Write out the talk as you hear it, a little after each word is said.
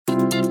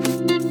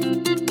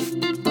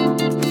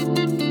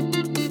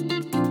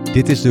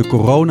Dit is de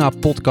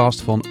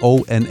corona-podcast van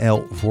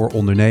ONL voor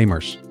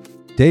ondernemers.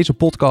 Deze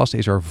podcast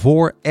is er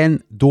voor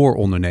en door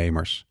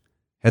ondernemers.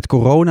 Het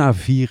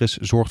coronavirus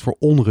zorgt voor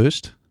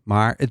onrust,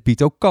 maar het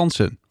biedt ook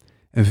kansen.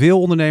 En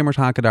veel ondernemers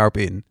haken daarop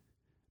in.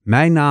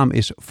 Mijn naam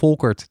is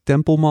Volkert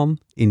Tempelman.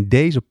 In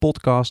deze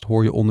podcast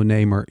hoor je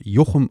ondernemer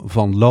Jochem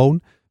van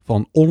Loon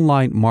van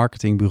online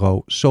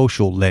marketingbureau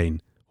Social Lane.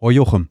 Hoi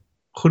Jochem.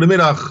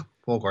 Goedemiddag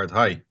Volkert,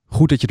 hi.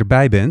 Goed dat je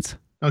erbij bent.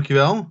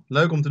 Dankjewel,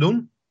 leuk om te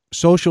doen.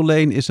 Social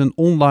Lane is een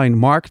online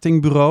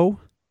marketingbureau.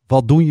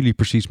 Wat doen jullie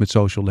precies met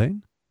Social Lane?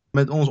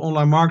 Met ons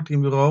online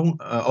marketingbureau,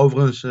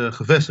 overigens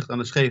gevestigd aan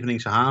de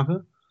Scheveningse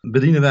haven,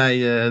 bedienen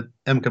wij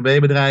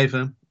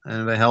MKB-bedrijven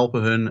en wij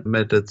helpen hun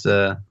met het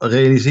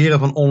realiseren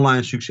van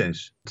online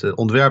succes. Het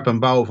ontwerpen en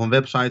bouwen van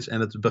websites en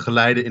het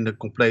begeleiden in de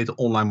complete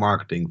online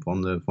marketing,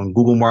 van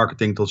Google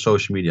marketing tot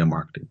social media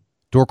marketing.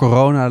 Door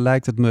corona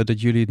lijkt het me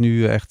dat jullie het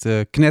nu echt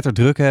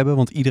knetterdruk hebben,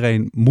 want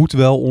iedereen moet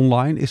wel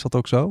online. Is dat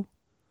ook zo?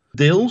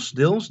 Deels.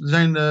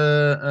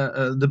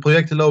 De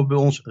projecten lopen bij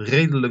ons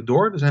redelijk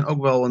door. Er zijn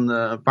ook wel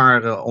een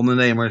paar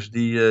ondernemers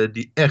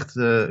die echt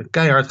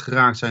keihard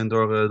geraakt zijn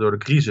door de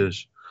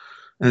crisis.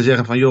 En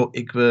zeggen van joh,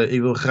 ik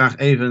wil graag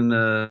even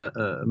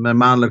mijn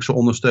maandelijkse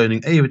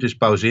ondersteuning eventjes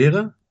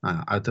pauzeren.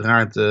 Nou,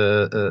 uiteraard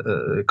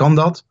kan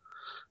dat.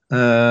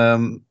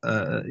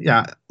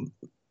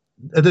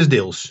 Het is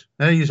deels.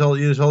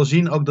 Je zal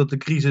zien ook dat de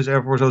crisis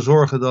ervoor zal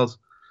zorgen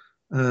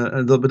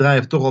dat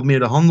bedrijven toch wat meer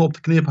de handen op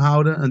de knip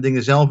houden en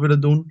dingen zelf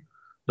willen doen,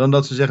 dan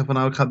dat ze zeggen van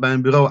nou ik ga het bij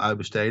een bureau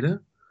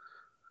uitbesteden.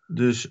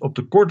 Dus op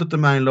de korte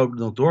termijn loopt het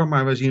nog door,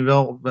 maar we zien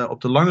wel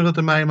op de langere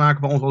termijn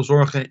maken we ons wel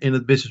zorgen in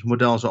het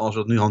businessmodel zoals we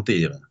het nu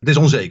hanteren. Het is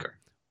onzeker.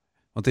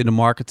 Want in de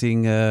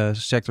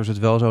marketingsector is het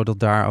wel zo dat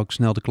daar ook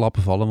snel de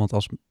klappen vallen, want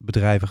als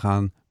bedrijven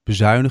gaan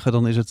bezuinigen,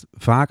 dan is het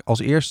vaak als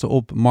eerste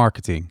op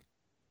marketing.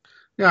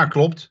 Ja,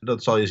 klopt.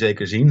 Dat zal je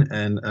zeker zien.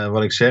 En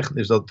wat ik zeg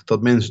is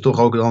dat mensen toch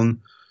ook dan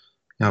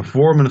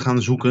vormen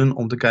gaan zoeken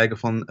om te kijken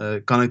van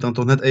kan ik dan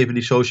toch net even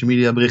die social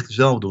media berichten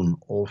zelf doen?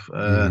 Of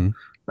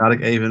laat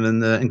ik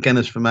even een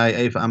kennis van mij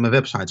even aan mijn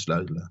website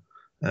sleutelen.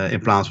 In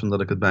plaats van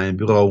dat ik het bij een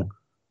bureau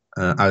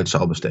uit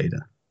zal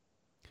besteden.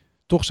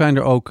 Toch zijn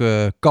er ook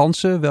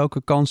kansen.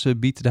 Welke kansen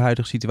biedt de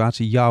huidige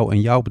situatie jou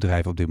en jouw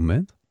bedrijf op dit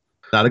moment?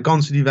 Nou, de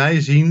kansen die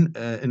wij zien,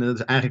 en dat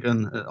is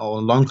eigenlijk al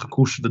een lang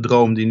gekoesterde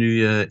droom die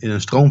nu in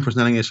een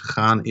stroomversnelling is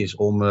gegaan, is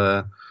om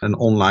een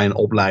online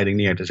opleiding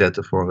neer te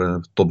zetten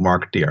tot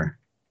marketeer.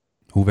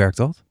 Hoe werkt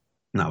dat?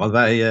 Nou,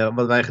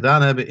 wat wij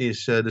gedaan hebben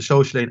is de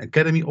Social Lane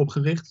Academy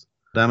opgericht.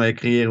 Daarmee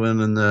creëren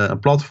we een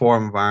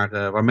platform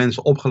waar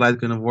mensen opgeleid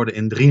kunnen worden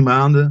in 3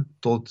 maanden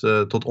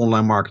tot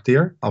online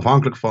marketeer.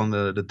 Afhankelijk van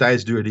de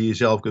tijdsduur die je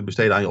zelf kunt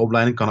besteden aan je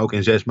opleiding, kan ook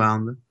in 6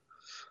 maanden.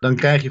 Dan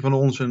krijg je van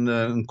ons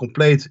een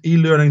compleet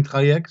e-learning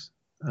traject,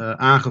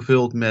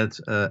 aangevuld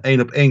met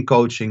 1-op-1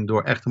 coaching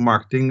door echte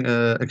marketing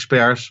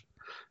experts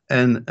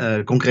en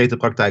concrete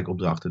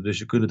praktijkopdrachten. Dus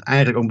je kunt het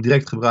eigenlijk ook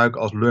direct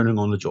gebruiken als learning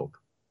on the job.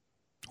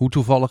 Hoe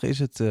toevallig is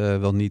het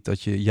wel niet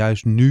dat je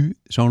juist nu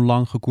zo'n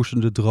lang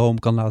gekoesterde droom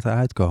kan laten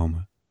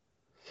uitkomen?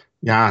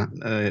 Ja,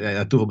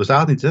 toeval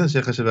bestaat niet, hè,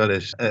 zeggen ze wel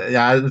eens.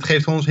 Het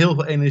geeft voor ons heel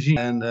veel energie.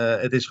 En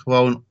het is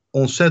gewoon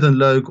ontzettend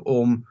leuk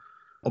om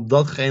op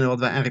datgene wat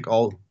wij eigenlijk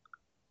al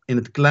in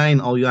het klein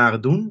al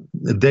jaren doen.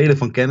 Het delen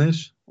van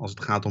kennis, als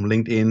het gaat om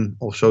LinkedIn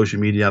of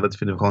social media. Dat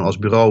vinden we gewoon als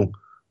bureau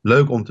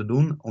leuk om te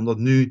doen. Om dat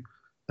nu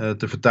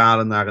te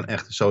vertalen naar een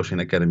echte Social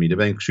Academy. Daar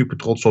ben ik super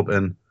trots op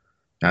en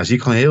zie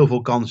ik gewoon heel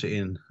veel kansen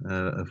in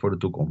voor de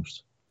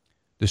toekomst.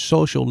 De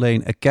Social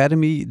Lane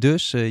Academy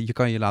dus. Je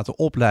kan je laten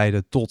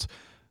opleiden tot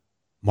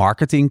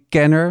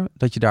marketingkenner.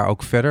 Dat je daar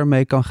ook verder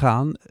mee kan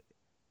gaan.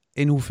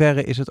 In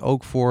hoeverre is het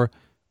ook voor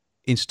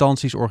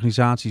instanties,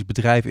 organisaties,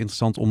 bedrijven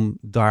interessant om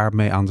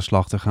daarmee aan de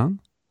slag te gaan?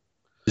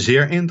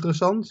 Zeer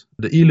interessant.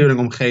 De e-learning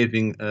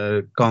omgeving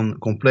kan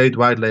compleet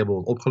white label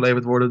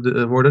opgeleverd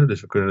worden.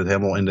 Dus we kunnen het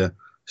helemaal in de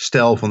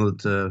stijl van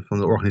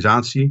de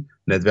organisatie,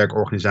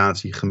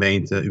 netwerkorganisatie,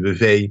 gemeente,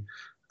 UWV,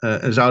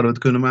 zouden we het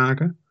kunnen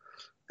maken.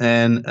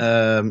 En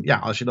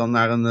als je dan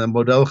naar een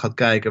model gaat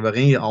kijken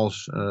waarin je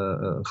als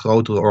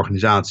grotere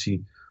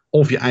organisatie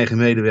of je eigen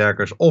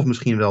medewerkers of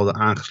misschien wel de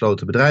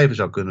aangesloten bedrijven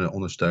zou kunnen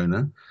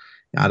ondersteunen,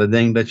 dan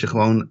denk ik dat je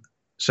gewoon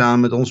samen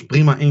met ons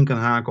prima in kan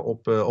haken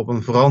op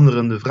een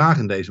veranderende vraag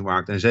in deze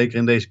markt en zeker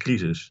in deze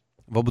crisis.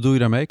 Wat bedoel je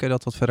daarmee? Kan je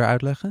dat wat verder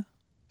uitleggen?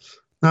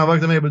 Nou, wat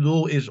ik daarmee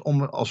bedoel is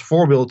om als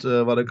voorbeeld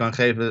wat ik kan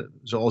geven,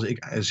 zoals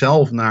ik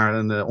zelf naar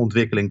een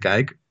ontwikkeling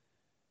kijk,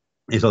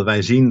 is dat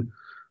wij zien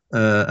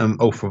en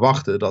ook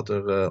verwachten dat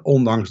er,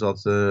 ondanks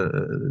dat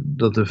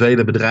de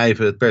vele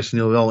bedrijven het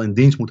personeel wel in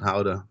dienst moet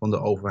houden van de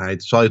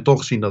overheid, zal je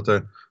toch zien dat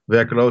er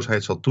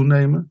werkloosheid zal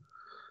toenemen.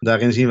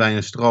 Daarin zien wij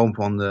een stroom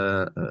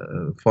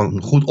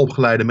van goed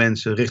opgeleide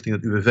mensen richting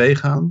het UWV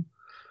gaan.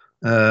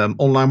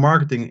 Online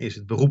marketing is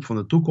het beroep van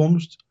de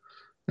toekomst.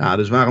 Ja,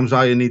 dus waarom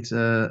zou je niet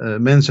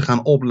mensen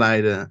gaan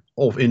opleiden,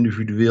 of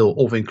individueel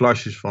of in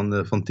klasjes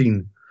van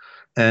 10.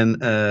 En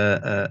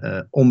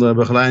onder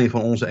begeleiding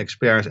van onze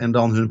experts en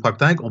dan hun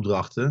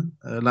praktijkopdrachten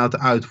laten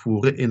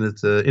uitvoeren in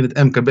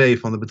het MKB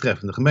van de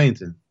betreffende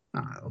gemeente.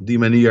 Nou, op die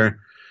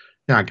manier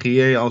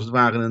creëer je als het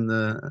ware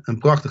een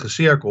prachtige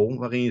cirkel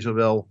waarin je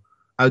zowel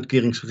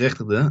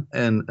uitkeringsgerechtigden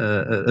en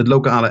het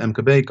lokale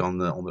MKB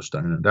kan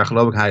ondersteunen. Daar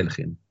geloof ik heilig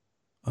in.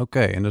 Oké,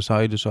 en dan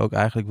zou je dus ook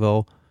eigenlijk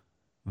wel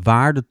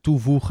waarde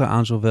toevoegen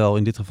aan zowel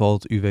in dit geval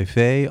het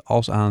UWV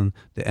als aan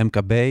de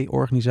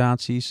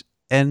MKB-organisaties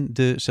en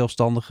de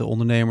zelfstandige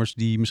ondernemers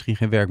die misschien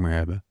geen werk meer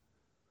hebben.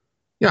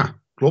 Ja,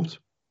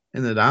 klopt.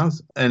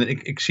 Inderdaad. En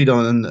ik zie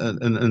dan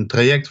een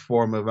traject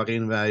vormen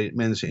waarin wij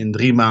mensen in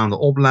 3 maanden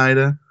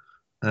opleiden.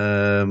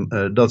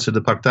 Dat ze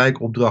de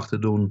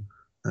praktijkopdrachten doen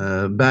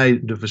bij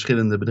de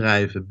verschillende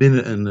bedrijven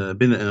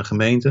binnen een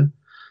gemeente.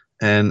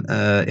 En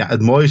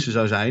het mooiste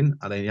zou zijn,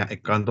 alleen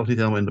ik kan toch niet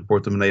helemaal in de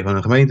portemonnee van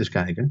een gemeentes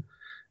kijken,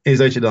 is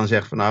dat je dan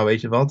zegt van nou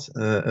weet je wat,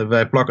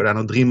 wij plakken daar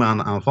nog 3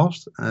 maanden aan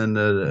vast. En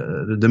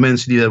de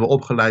mensen die we hebben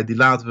opgeleid, die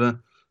laten we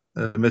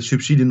met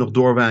subsidie nog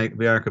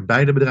doorwerken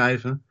bij de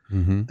bedrijven.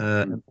 Mm-hmm.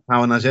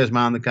 Gaan we na 6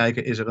 maanden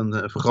kijken, is er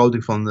een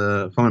vergroting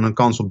van een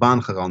kans op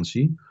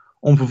baangarantie.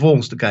 Om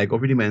vervolgens te kijken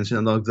of je die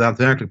mensen dan ook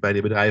daadwerkelijk bij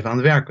die bedrijven aan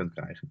het werk kunt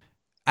krijgen.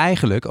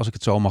 Eigenlijk, als ik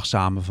het zo mag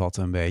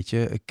samenvatten een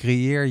beetje,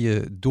 creëer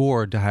je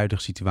door de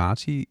huidige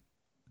situatie,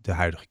 de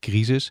huidige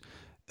crisis,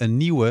 een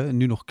nieuwe,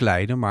 nu nog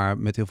kleine, maar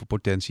met heel veel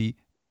potentie,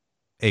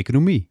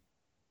 economie.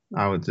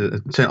 Nou,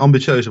 het zijn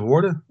ambitieuze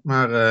woorden,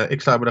 maar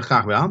ik sluit me daar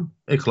graag bij aan.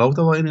 Ik geloof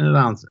er wel in,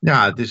 inderdaad.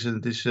 Ja, het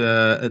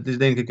is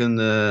denk ik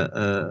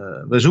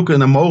we zoeken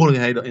naar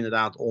mogelijkheden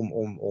inderdaad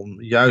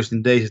om juist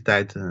in deze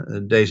tijd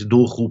deze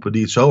doelgroepen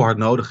die het zo hard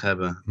nodig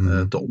hebben,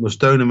 te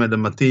ondersteunen met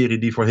een materie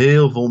die voor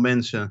heel veel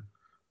mensen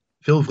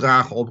veel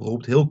vragen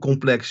oproept, heel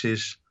complex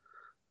is.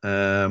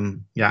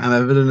 En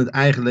wij willen het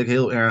eigenlijk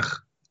heel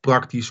erg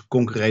praktisch,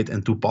 concreet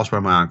en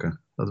toepasbaar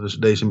maken.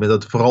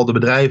 Dat vooral de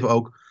bedrijven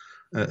ook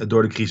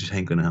door de crisis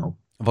heen kunnen helpen.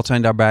 Wat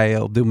zijn daarbij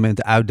op dit moment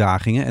de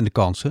uitdagingen en de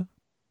kansen?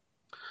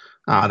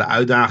 Nou, de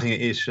uitdagingen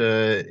is,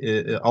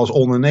 als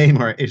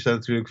ondernemer is dat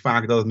natuurlijk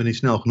vaak dat het me niet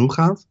snel genoeg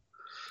gaat.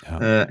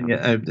 Ja.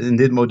 In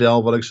dit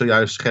model wat ik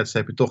zojuist schetste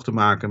heb je toch te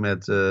maken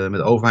met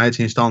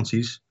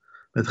overheidsinstanties,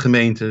 met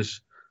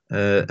gemeentes,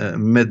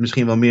 met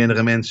misschien wel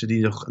meerdere mensen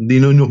die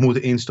nu nog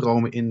moeten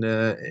instromen in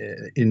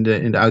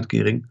de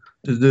uitkering.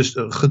 Dus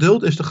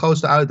geduld is de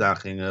grootste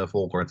uitdaging,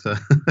 Volkert.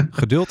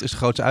 Geduld is de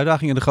grootste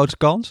uitdaging en de grootste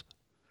kans?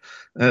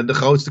 De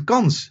grootste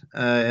kans?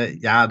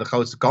 De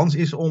grootste kans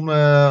is om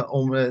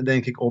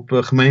denk ik op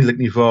gemeentelijk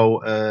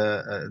niveau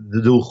de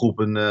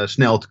doelgroepen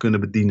snel te kunnen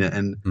bedienen.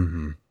 En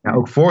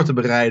ook voor te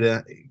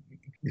bereiden.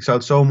 Ik zou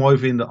het zo mooi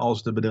vinden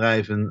als de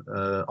bedrijven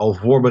al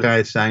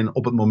voorbereid zijn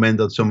op het moment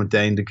dat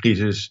zometeen de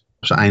crisis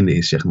op zijn einde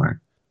is, zeg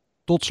maar.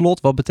 Tot slot,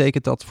 wat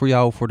betekent dat voor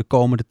jou voor de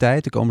komende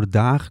tijd, de komende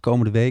dagen,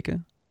 komende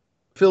weken?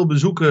 Veel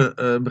bezoeken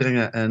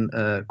brengen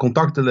en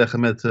contacten leggen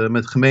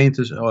met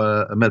gemeentes,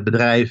 met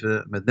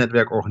bedrijven, met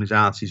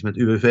netwerkorganisaties, met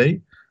UWV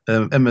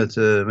en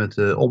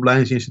met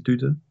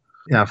opleidingsinstituten.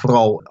 Ja,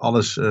 vooral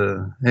alles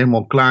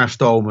helemaal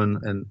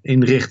klaarstomen en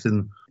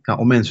inrichten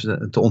om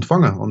mensen te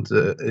ontvangen. Want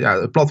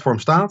het platform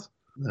staat.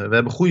 We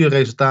hebben goede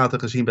resultaten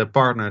gezien bij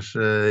partners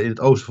in het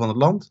oosten van het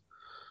land.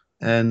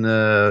 En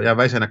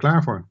wij zijn er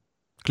klaar voor.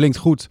 Klinkt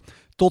goed.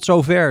 Tot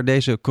zover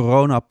deze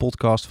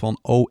corona-podcast van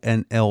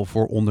ONL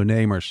voor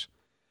ondernemers.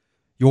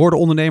 Je hoorde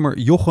ondernemer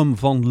Jochem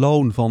van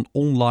Loon van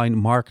online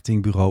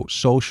marketingbureau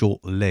Social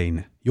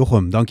Lane.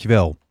 Jochem,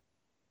 dankjewel.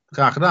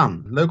 Graag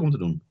gedaan. Leuk om te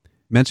doen.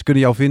 Mensen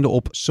kunnen jou vinden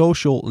op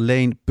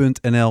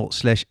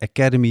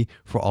sociallane.nl/academy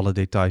voor alle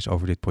details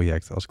over dit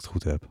project, als ik het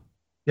goed heb.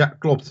 Ja,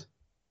 klopt.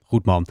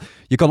 Goed man.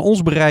 Je kan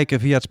ons bereiken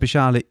via het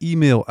speciale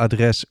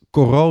e-mailadres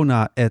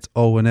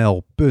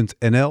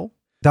corona@onl.nl.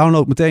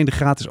 Download meteen de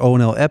gratis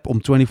ONL-app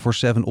om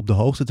 24/7 op de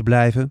hoogte te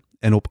blijven.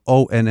 En op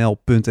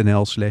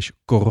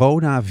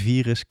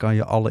onl.nl/coronavirus kan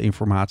je alle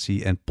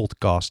informatie en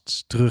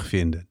podcasts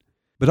terugvinden.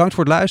 Bedankt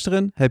voor het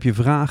luisteren. Heb je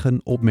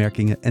vragen,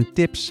 opmerkingen en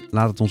tips?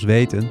 Laat het ons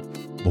weten.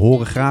 We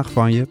horen graag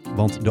van je,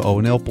 want de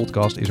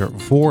ONL-podcast is er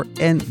voor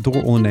en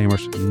door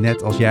ondernemers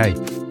net als jij.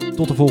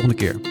 Tot de volgende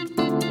keer.